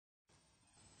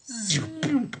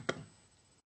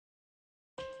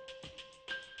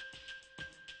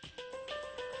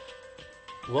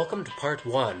Welcome to part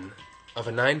 1 of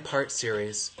a 9-part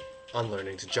series on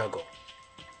learning to juggle.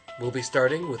 We'll be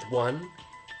starting with 1,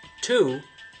 2,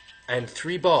 and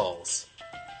 3 balls,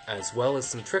 as well as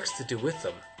some tricks to do with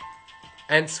them,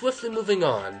 and swiftly moving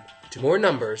on to more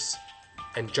numbers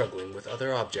and juggling with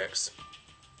other objects.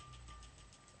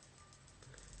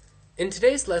 In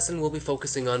today's lesson, we'll be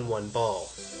focusing on 1 ball.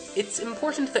 It's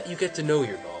important that you get to know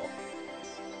your ball.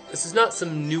 This is not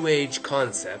some new age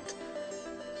concept.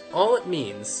 All it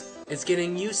means is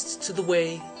getting used to the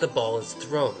way the ball is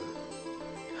thrown,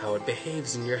 how it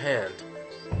behaves in your hand.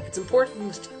 It's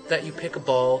important that you pick a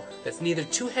ball that's neither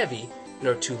too heavy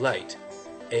nor too light.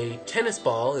 A tennis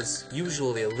ball is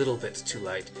usually a little bit too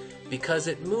light because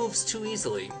it moves too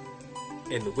easily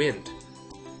in the wind.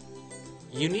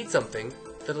 You need something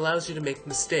that allows you to make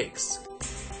mistakes.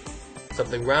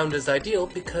 Something round is ideal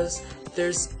because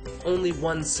there's only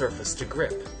one surface to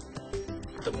grip.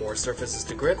 The more surfaces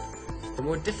to grip, the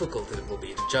more difficult it will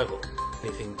be to juggle.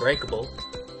 Anything breakable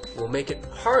will make it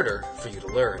harder for you to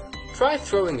learn. Try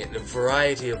throwing it in a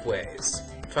variety of ways.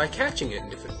 Try catching it in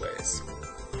different ways.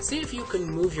 See if you can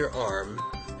move your arm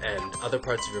and other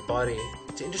parts of your body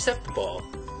to intercept the ball.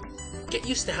 Get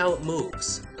used to how it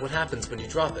moves, what happens when you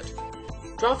drop it.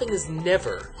 Dropping is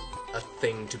never a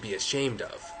thing to be ashamed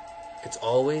of. It's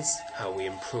always how we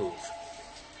improve.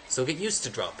 So get used to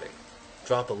dropping.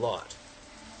 Drop a lot.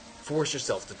 Force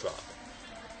yourself to drop.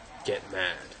 Get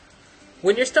mad.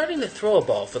 When you're starting to throw a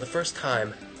ball for the first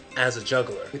time as a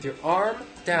juggler, with your arm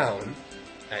down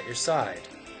at your side,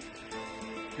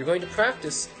 you're going to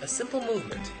practice a simple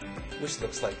movement, which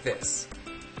looks like this.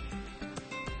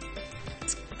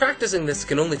 Practicing this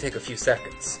can only take a few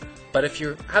seconds, but if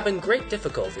you're having great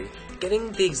difficulty,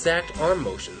 getting the exact arm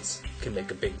motions can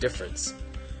make a big difference.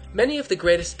 Many of the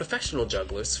greatest professional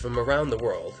jugglers from around the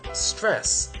world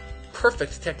stress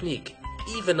perfect technique,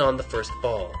 even on the first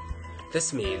ball.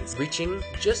 This means reaching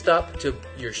just up to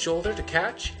your shoulder to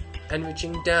catch, and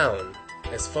reaching down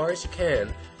as far as you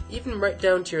can, even right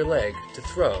down to your leg to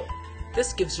throw.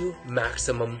 This gives you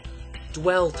maximum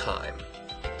dwell time.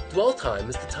 Dwell time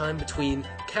is the time between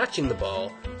catching the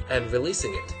ball and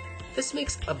releasing it. This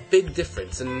makes a big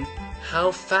difference in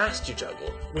how fast you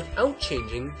juggle without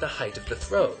changing the height of the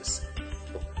throws.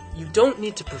 You don't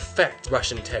need to perfect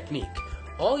Russian technique.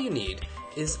 All you need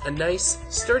is a nice,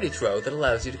 sturdy throw that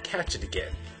allows you to catch it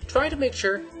again. Try to make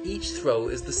sure each throw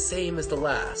is the same as the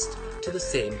last, to the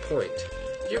same point.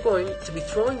 You're going to be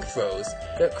throwing throws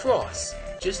that cross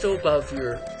just above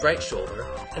your right shoulder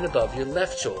and above your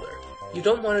left shoulder. You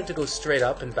don't want it to go straight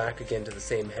up and back again to the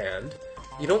same hand.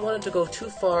 You don't want it to go too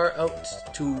far out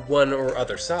to one or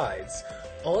other sides.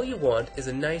 All you want is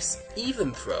a nice,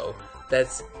 even throw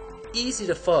that's easy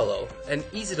to follow and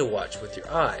easy to watch with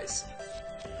your eyes.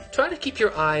 Try to keep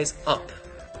your eyes up,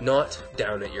 not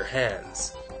down at your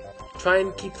hands. Try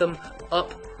and keep them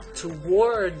up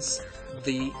towards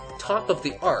the top of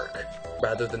the arc,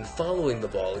 rather than following the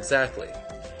ball exactly.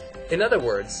 In other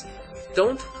words,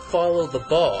 don't follow the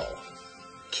ball.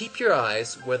 Keep your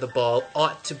eyes where the ball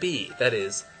ought to be, that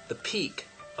is, the peak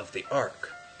of the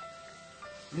arc.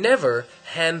 Never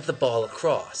hand the ball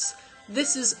across.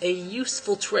 This is a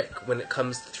useful trick when it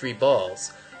comes to 3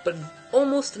 balls, but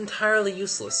almost entirely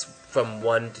useless from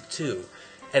 1 to 2,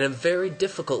 and a very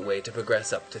difficult way to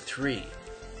progress up to 3.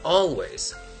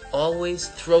 Always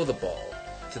throw the ball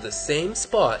to the same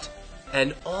spot,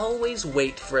 and always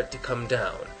wait for it to come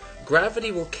down.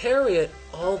 Gravity will carry it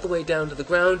all the way down to the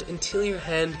ground until your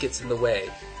hand gets in the way.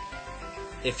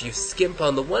 If you skimp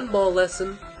on the 1 ball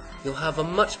lesson, you'll have a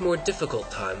much more difficult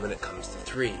time when it comes to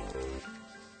 3.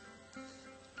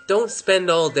 Don't spend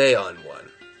all day on 1,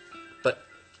 but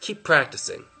keep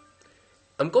practicing.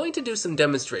 I'm going to do some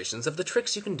demonstrations of the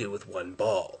tricks you can do with 1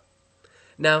 ball.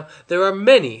 Now, there are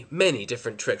many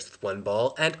different tricks with 1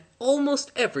 ball, and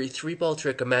almost every 3-ball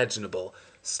trick imaginable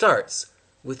starts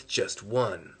with just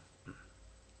 1.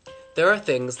 There are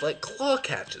things like claw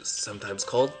catches, sometimes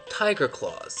called tiger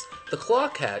claws. The claw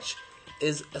catch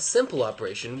is a simple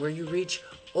operation where you reach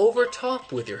over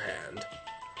top with your hand,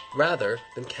 rather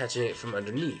than catching it from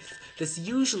underneath. This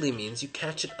usually means you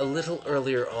catch it a little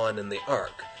earlier on in the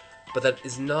arc, but that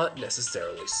is not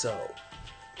necessarily so.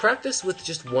 Practice with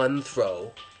just 1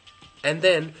 throw, and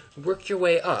then work your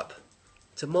way up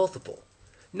to multiple.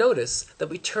 Notice that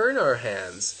we turn our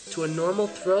hands to a normal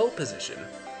throw position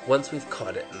once we've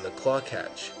caught it in the claw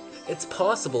catch. It's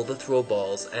possible to throw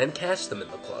balls and catch them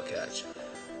in the claw catch,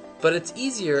 but it's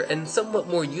easier and somewhat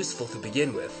more useful to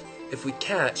begin with if we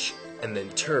catch and then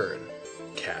turn,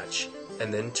 catch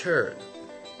and then turn.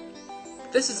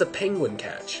 This is a penguin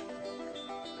catch.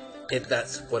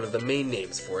 That's one of the main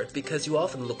names for it because you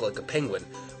often look like a penguin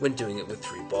when doing it with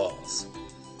 3 balls.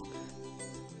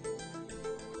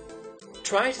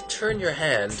 Try to turn your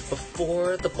hand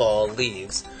before the ball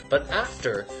leaves, but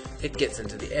after it gets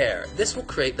into the air. This will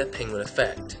create that penguin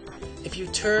effect. If you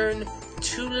turn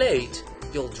too late,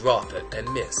 you'll drop it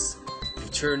and miss. If you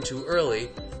turn too early,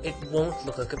 it won't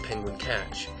look like a penguin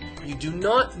catch. You do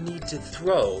not need to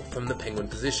throw from the penguin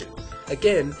position.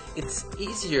 Again, it's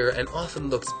easier and often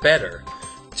looks better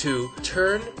to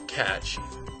turn, catch,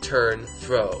 turn,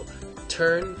 throw.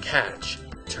 Turn, catch,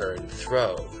 turn,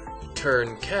 throw.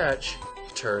 Turn, catch,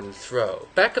 turn, throw.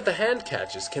 Back of the hand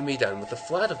catches can be done with the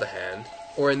flat of the hand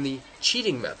or in the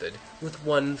cheating method with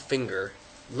 1 finger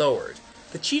lowered.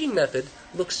 The cheating method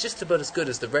looks just about as good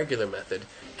as the regular method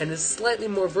and is slightly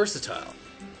more versatile.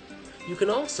 You can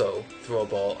also throw a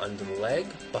ball under the leg,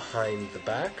 behind the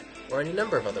back, or any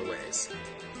number of other ways.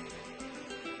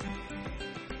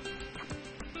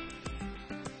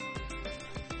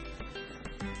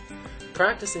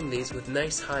 Practicing these with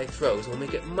nice high throws will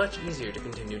make it much easier to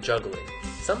continue juggling.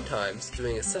 Sometimes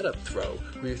doing a setup throw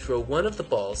where you throw one of the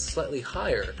balls slightly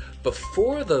higher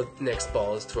before the next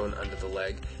ball is thrown under the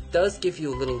leg does give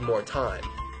you a little more time.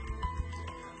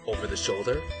 Over the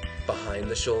shoulder, behind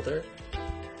the shoulder,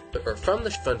 or from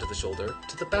the front of the shoulder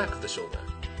to the back of the shoulder.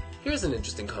 Here's an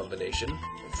interesting combination.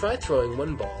 Try throwing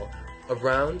one ball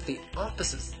around the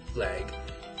opposite leg,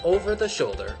 over the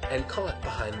shoulder, and caught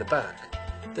behind the back.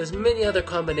 There's many other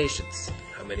combinations.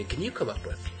 How many can you come up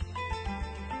with?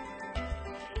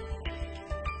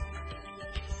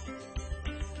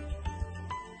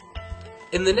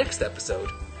 In the next episode,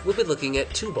 we'll be looking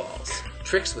at 2 balls,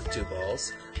 tricks with 2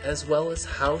 balls, as well as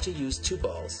how to use 2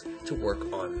 balls to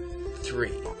work on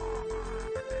 3.